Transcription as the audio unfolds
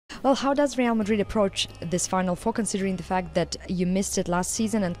Well, how does Real Madrid approach this Final Four, considering the fact that you missed it last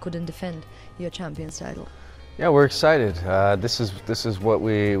season and couldn't defend your Champions title? Yeah, we're excited. This is what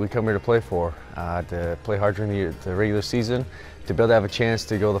we come here to play for. To play hard during the regular season, to be able to have a chance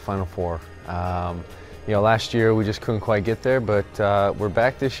to go to the Final Four. Last year we just couldn't quite get there, but we're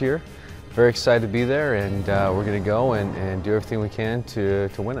back this year. Very excited to be there, and we're going to go and do everything we can to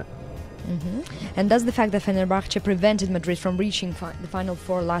win it. And does the fact that Fenerbahce prevented Madrid from reaching the Final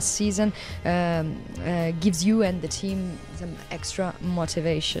Four last season gives you and the team some extra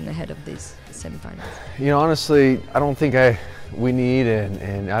motivation ahead of these semi-finals? Honestly, I don't think we need,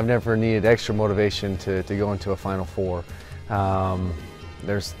 and I've never needed extra motivation to go into a Final Four.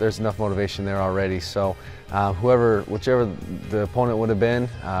 There's enough motivation there already. So whichever the opponent would have been,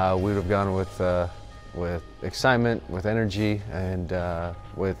 we would have gone with excitement, with energy, and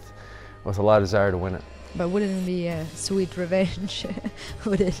with a lot of desire to win it. But wouldn't it be a sweet revenge,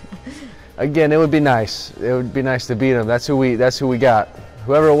 would it? Again, it would be nice. It would be nice to beat them. That's who we got.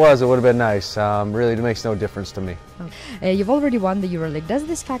 Whoever it was, it would have been nice. Really, it makes no difference to me. You've already won the EuroLeague. Does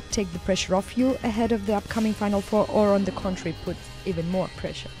this fact take the pressure off you ahead of the upcoming Final Four, or on the contrary, put even more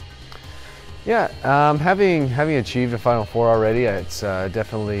pressure? Yeah, having achieved a Final Four already, it's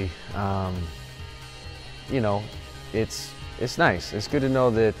definitely, it's nice. It's good to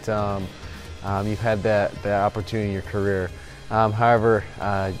know that you've had that opportunity in your career. However,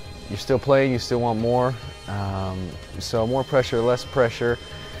 you're still playing, you still want more. So more pressure, less pressure.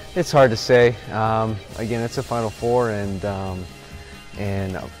 It's hard to say. Again, it's a Final Four, and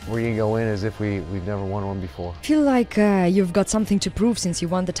we're going to go in as if we've never won one before. I feel like you've got something to prove since you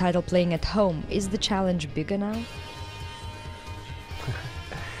won the title playing at home. Is the challenge bigger now?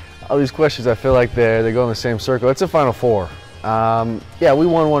 All these questions, I feel like they go in the same circle. It's a Final Four. Yeah, we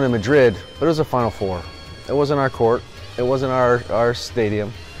won one in Madrid, but it was a Final Four. It wasn't our court. It wasn't our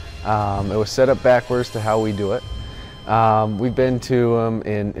stadium. It was set up backwards to how we do it. We've been to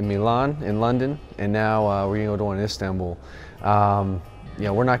in Milan, in London, and now we're going to go to one in Istanbul.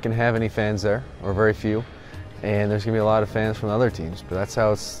 We're not going to have any fans there, or very few, and there's going to be a lot of fans from the other teams. But that's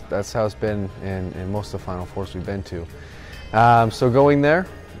how it's been in most of the Final Fours we've been to. So going there,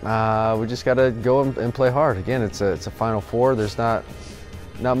 we just got to go and play hard. Again, it's a Final Four. There's not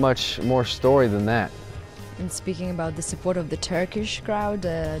much more story than that. And speaking about the support of the Turkish crowd,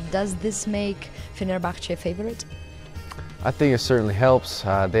 does this make Fenerbahce a favorite? I think it certainly helps.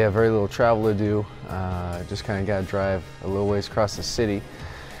 They have very little travel to do. Just kind of got to drive a little ways across the city.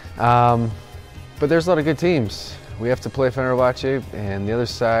 But there's a lot of good teams. We have to play Fenerbahce, and the other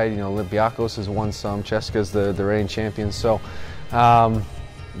side, Olympiacos has won some. CSKA's the reigning champions. So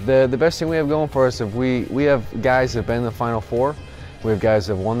the best thing we have going for us is we have guys that have been in the Final Four. We have guys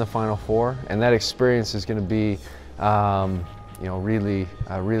that have won the Final Four, and that experience is going to be,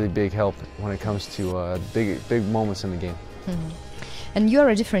 really big help when it comes to big moments in the game. And you're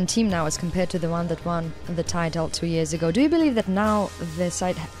a different team now as compared to the one that won the title 2 years ago. Do you believe that now the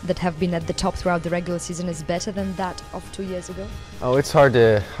side that have been at the top throughout the regular season is better than that of 2 years ago? Oh, it's hard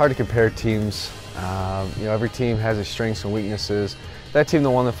to compare teams. Every team has its strengths and weaknesses. That team that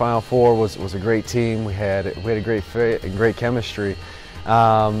won the Final Four was a great team. We had a great fit and great chemistry.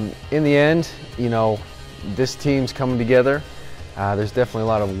 In the end, this team's coming together. There's definitely a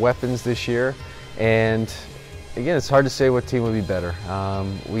lot of weapons this year, and again, it's hard to say what team would be better.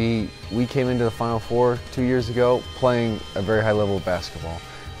 We came into the Final Four 2 years ago playing a very high level of basketball,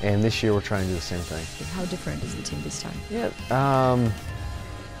 and this year we're trying to do the same thing. How different is the team this time? Yeah.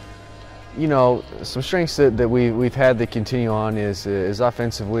 Some strengths that we've had that continue on is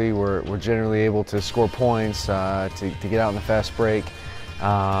offensively, we're generally able to score points, to get out in the fast break.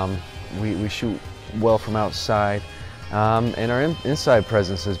 We shoot well from outside, and our inside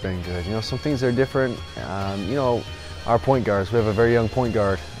presence has been good. Some things are different. Our point guards, we have a very young point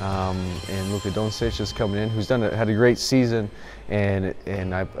guard, and Luka Doncic is coming in, who's had a great season, and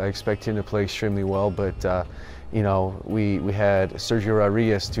I expect him to play extremely well. But we had Sergio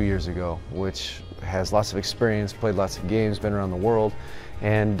Rodriguez 2 years ago, which has lots of experience, played lots of games, been around the world,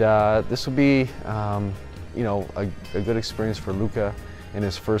 and this will be a good experience for Luka in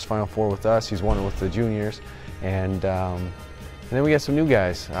his first Final Four with us. He's won it with the juniors, and then we got some new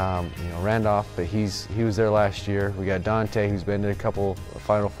guys. Randolph, but he was there last year. We got Dante, who's been in a couple of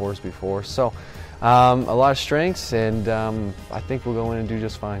Final Fours before. So a lot of strengths, and I think we'll go in and do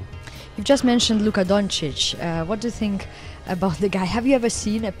just fine. You've just mentioned Luka Doncic. What do you think about the guy? Have you ever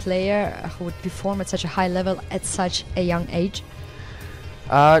seen a player who would perform at such a high level at such a young age?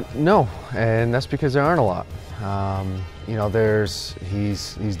 No, and that's because there aren't a lot.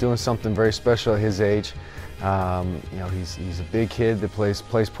 He's doing something very special at his age. You know, he's a big kid that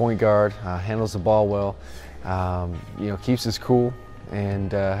plays point guard, handles the ball well, you know, keeps his cool,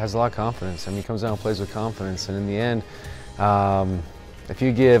 and has a lot of confidence. I mean, he comes out and plays with confidence, and in the end, if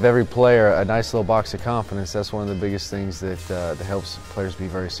you give every player a nice little box of confidence, that's one of the biggest things that, that helps players be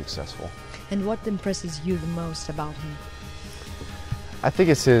very successful. And what impresses you the most about him? I think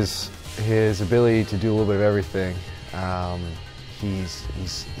it's his ability to do a little bit of everything. He's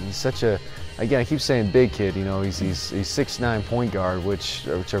such a, again, I keep saying big kid, you know, he's 6'9" point guard, which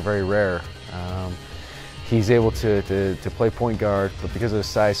are very rare. He's able to play point guard, but because of his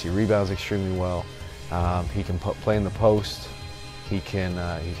size, he rebounds extremely well. He can play in the post. He can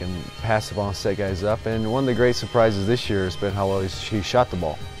pass the ball and set guys up. And one of the great surprises this year has been how well he shot the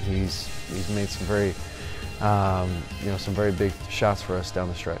ball. He's made some very, you know, some very big shots for us down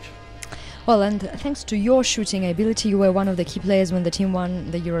the stretch. Well, and thanks to your shooting ability, you were one of the key players when the team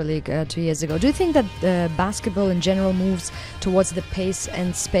won the EuroLeague 2 years ago. Do you think that basketball in general moves towards the pace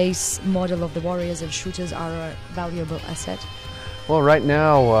and space model of the Warriors, and shooters are a valuable asset? Well, right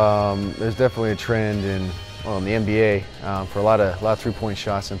now there's definitely a trend in the NBA for a lot of three-point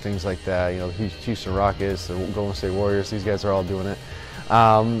shots and things like that. You know, the Houston Rockets, the Golden State Warriors, these guys are all doing it.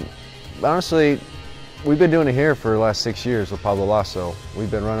 Honestly, we've been doing it here for the last 6 years with Pablo Lasso. We've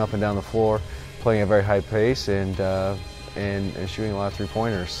been running up and down the floor, playing at a very high pace, and shooting a lot of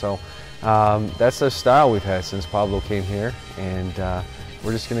three-pointers. So that's the style we've had since Pablo came here, and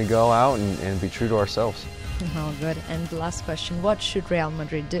we're just going to go out and be true to ourselves. Oh, good. And the last question: what should Real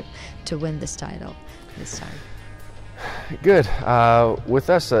Madrid do to win this title this time? Good. With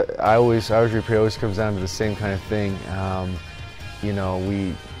us, I always repeat, it always comes down to the same kind of thing. You know,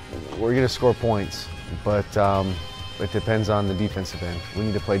 we're going to score points, but it depends on the defensive end. We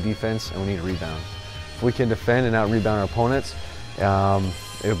need to play defense, and we need to rebound. If we can defend and out-rebound our opponents,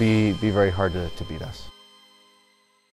 it'll be very hard to beat us.